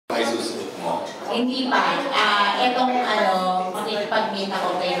Ay susuot mo? Hindi pa. Etong makikipag-meet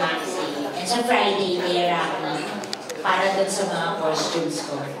ako kay Maxi. And sa Friday, mayroon ako para doon sa mga costumes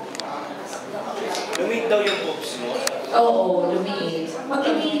ko. Lumit daw yung boobs mo? Oo, lumiit. Pag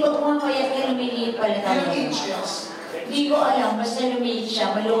lumiit ko kung kaya lumiit pala tayo. Hindi ko alam, basta lumiit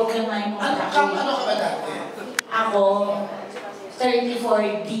siya. Maluwag lang nga yung mga Ano ka ba dati? Ako,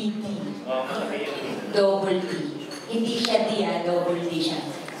 34 DT. Double D. Hindi siya D, double D siya.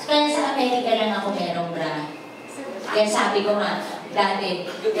 Kaya sa Amerika lang ako merong bra. Kaya sabi ko nga, dati,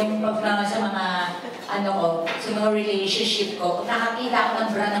 yung sa mga, sa mga relationship ko, kung nakakita ko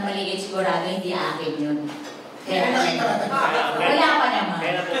ng bra na maliit, sigurado hindi akin yun. Kaya, wala pa naman.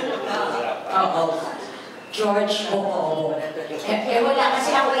 Oo. George Boco. Wala kasi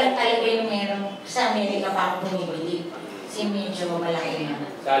ako lang talaga yung meron sa Amerika pa ako bumibili. Kasi medyo malaki na.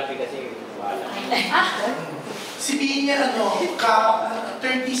 Salvi kasi wala. Si Binya, 36,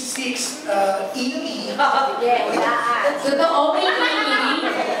 ini. Totoo, may ini.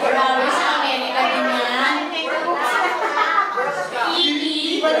 Grabe sa Amerika din yan.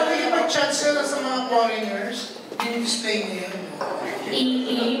 Hindi ba na kayo mag-chance sa mga foreigners? Yung display niya yun.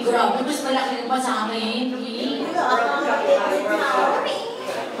 Grabe, mas malaki pa sa akin.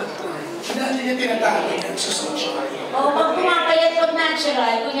 Dahil niya tinatawag ng susosyo. Pag pumapayat, pag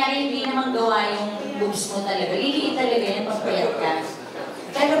natural, kunyari hindi naman gawa yung boobs mo talaga. Liliit talaga yan pag payat ka.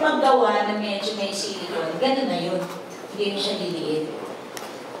 Pero pag gawa na medyo may silicone, gano'n na yun. Hindi na siya liliit.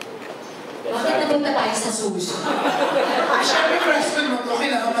 Bakit napunta tayo sa suso? Siyempre, presscon mo to,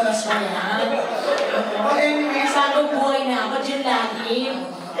 kailangan malas mo yan. Anyway, Sagong buhay na ako dyan lagi.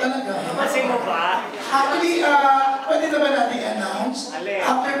 talaga. Kasi mo ba? Actually, pwede na ba natin i-announce?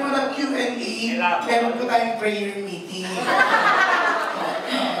 After po ng Q&A, meron po tayong prayer meeting.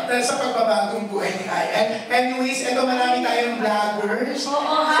 Dahil sa pagbabagong buhay ni Ayan. Anyways, ito marami tayong vloggers.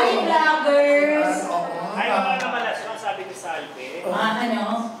 Oo, hi vloggers! Ay, mga naman na siya, sabi ni Salve.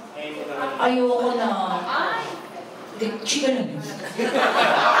 Ayoko na. Chika na.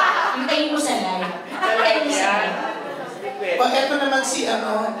 Hintayin mo sa live. Hintayin mo sa live. Ito naman si,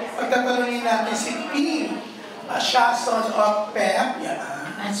 pagtatanungin natin si P. Siya, Wazzup.PH.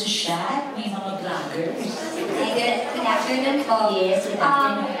 Anso siya? May mga vloggers? Good afternoon po. Yes, good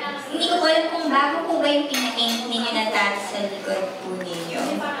afternoon. Hindi ko alam kung bago po ba yung pina-paint ninyo na tattoo sa likod po ninyo.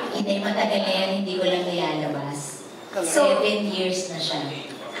 Hindi, matagal na yan, hindi ko lang nilalabas. 7 years na siya.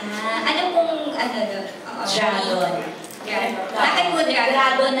 Ano pong, Dragon. Bakit po dragon?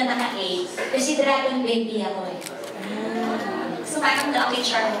 Dragon na naka-8. Kasi dragon baby ako eh. So parang lucky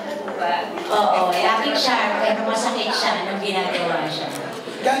charm po ba? Oo, lucky charm, pero masakit siya nung ginagawa siya.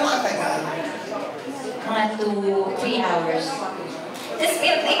 Gano'ng katagal? Mga 2-3 hours. Tapos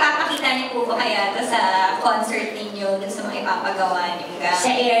ipapakita niyo po ba kaya ito sa concert ninyo, dun sa mga ipapagawa niyo?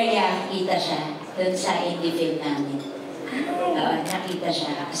 Sa area, kita siya. Doon sa indie film namin. Nakita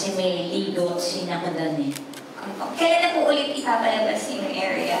siya. Kasi may ligo scene ako doon eh. Kailan na po ulit ipapalabas yung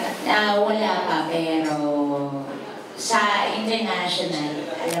area? Wala pa, pero sa international,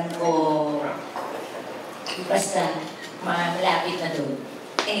 alam ko, basta malapit na doon.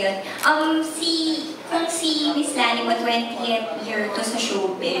 Ayun. Kung si Miss Lani mo 20th year to sa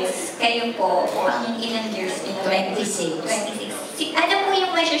showbiz, kayo po, ang ilang years din? 26. 26. Ano po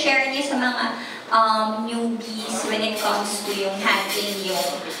yung share niyo sa mga newbies when it comes to yung handling yung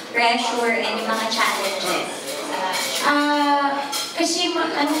pressure and yung mga challenges? Kasi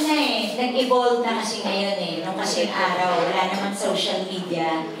nag-evolve na kasi ngayon eh. Nung kasi araw, wala naman social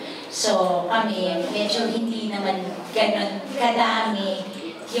media. So kami, medyo hindi naman ganun kadami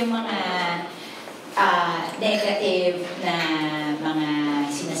yung mga negative na mga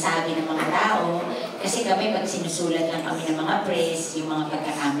sinasabi ng mga tao. Kasi kami, pag sinusulat lang kami ng mga press, yung mga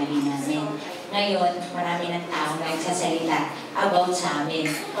pagkakamali namin. Ngayon, marami ng tao na nagsasalita about sa amin.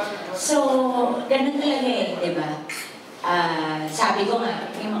 So, ganun talaga eh, di ba? Sabi ko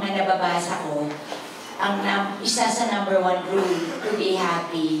nga, yung mga nababasa ko, isa sa number 1 rule to be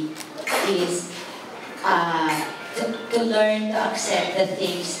happy is to learn to accept the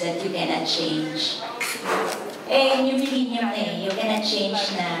things that you cannot change. Yung millennium na you cannot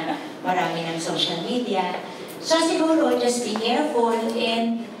change na marami ng social media. So siguro, just be careful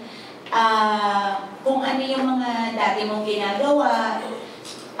and kung ano yung mga dati mong ginagawa,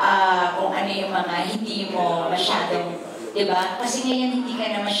 kung ano yung mga hindi mo masyadong, di ba? Kasi ngayon hindi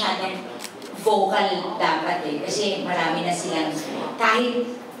ka na masyadong vocal dapat eh. Kasi marami na silang,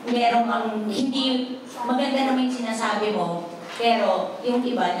 kahit merong hindi maganda naman yung sinasabi mo, Pero yung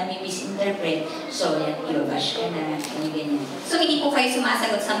iba na may misinterpret, so yan, ibabash ka na, ganyan. So hindi po kayo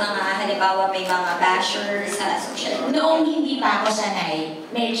sumasagot sa mga, halimbawa may mga basher sa social media? Noong hindi pa ako sanay,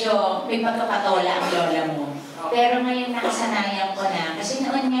 medyo may pagkapatola ang lola mo. Pero ngayon nakasanayan ko na, kasi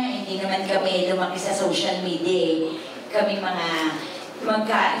noon nga, hindi naman kami lumaki sa social media. Kami yung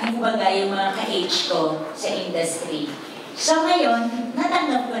mga ka-age ko sa industry. So ngayon,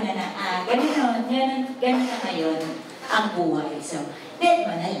 natanggap ko na ganun na ngayon ang buhay. So, dead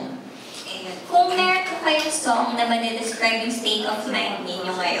mo na lang. Kung meron po kayong song na describe yung state of mind ninyo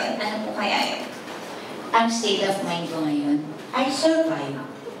ngayon, ano po kaya yun? Ang state of mind ko ngayon, I survive.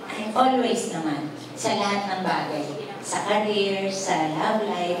 Always naman. Sa lahat ng bagay. Sa career, sa love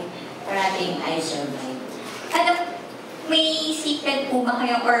life, parating I survive. May secret po ba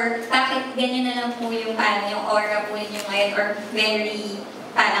kayo or bakit ganyan na lang po yung yung aura po ninyo ngayon or very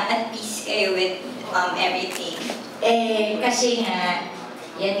parang at peace kayo with everything? Kasi nga,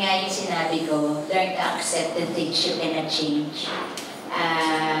 yan nga yung sinabi ko, learn to accept the things you cannot change.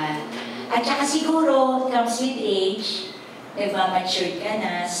 At saka siguro, comes with age, nagmamature ka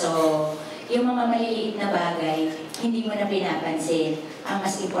na, so yung mga maliliit na bagay, hindi mo na pinapansin. Ang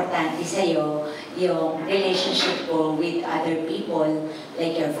mas importante sa'yo, yung relationship ko with other people,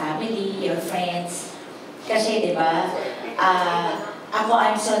 like your family, your friends. Kasi, di ba, ako,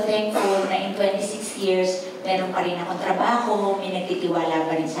 I'm so thankful na in 26 years, meron pa rin akong trabaho, may nagtitiwala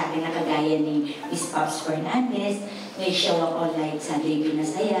pa rin sa akin na kagaya ni Miss Pops Fernandez, may show ako like Sunday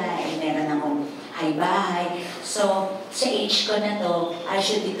Pinasaya, meron akong bahay. So, sa age ko na to, I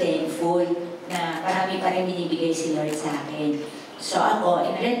should be thankful na marami pa rin binibigay si Lord sa akin. So ako,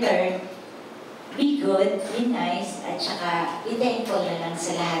 in return, be good, be nice, at saka be thankful na lang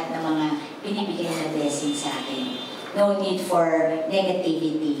sa lahat ng mga binibigay na blessing sa akin. No need for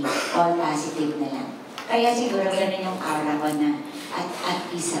negativity, all positive na lang. Kaya siguro ganun yung aura ko na at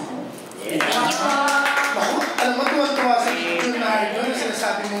peace ako. Thank you po! Alam mo, tuwan-tuwa sa Leonardo, yung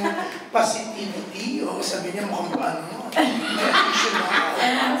sinasabi mong positivity, o sabi niya mukhang paano mo.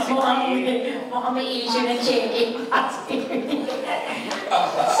 Mukhang may issue na check-in positivity.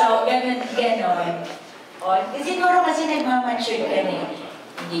 So, ganun. Siguro kasi nagmamature ka na eh.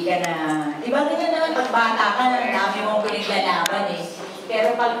 Hindi ka na, di ba ganyan naman, pag bata ka, dami mong pinaglalaban eh.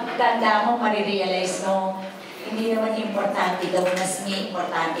 Pero pag tanda mo, marirealize mo, hindi naman importante daw, mas may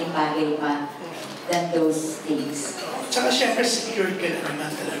importanteng bagay pa than those things. Tsaka syempre, secured ka na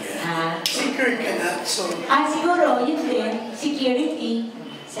naman talaga. Ha? Secured ka na, so... Siguro, yun din, security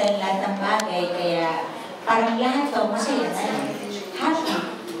sa lahat ng bagay, kaya parang lahat to, masaya na lang. Happy.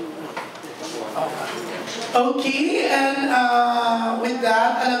 Okay, and with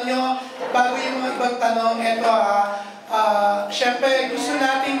that, alam nyo, bago yung mga ibang tanong, eto syempre gusto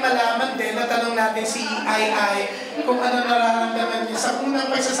nating malaman din, natanong natin si Ai kung ano nararamdaman niya sa unang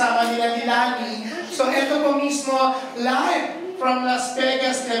pagsasama nila ni Lani. So eto po mismo, live from Las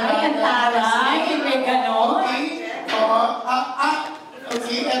Vegas, Nevada. Ay, ang taray, may ganon.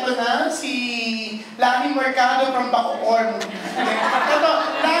 Okay, eto na, si Lani Mercado from Bacoor. Eto,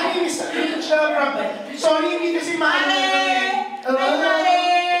 Lani Misalucha from... Sorry, hindi kasi maano. Hello?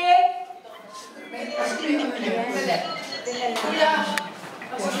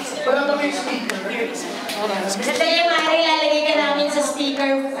 Wala ba may speaker? Sa tayo, Mari, lalagay ka namin sa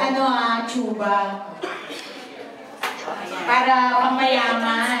speaker, tuba. Para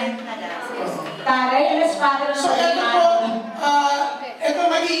pamayaman. Taray, alas 4 So, eto po, eto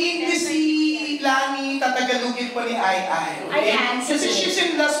mag-i-English si Lani, tatagalugin po ni Ai. Okay? Ayan, Kasi sige. she's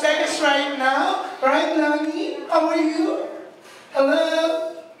in Las Vegas right now. Right, Lani? How are you? Hello?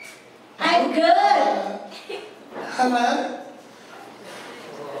 I'm good. Hello?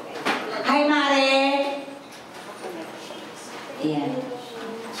 Hi, Mare. Ayan.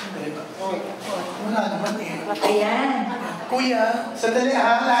 Wala naman eh. Ayan. Kuya, sandali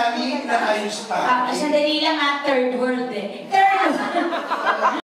ha, Lani, naayos pa. Sandali lang third world eh. Third world.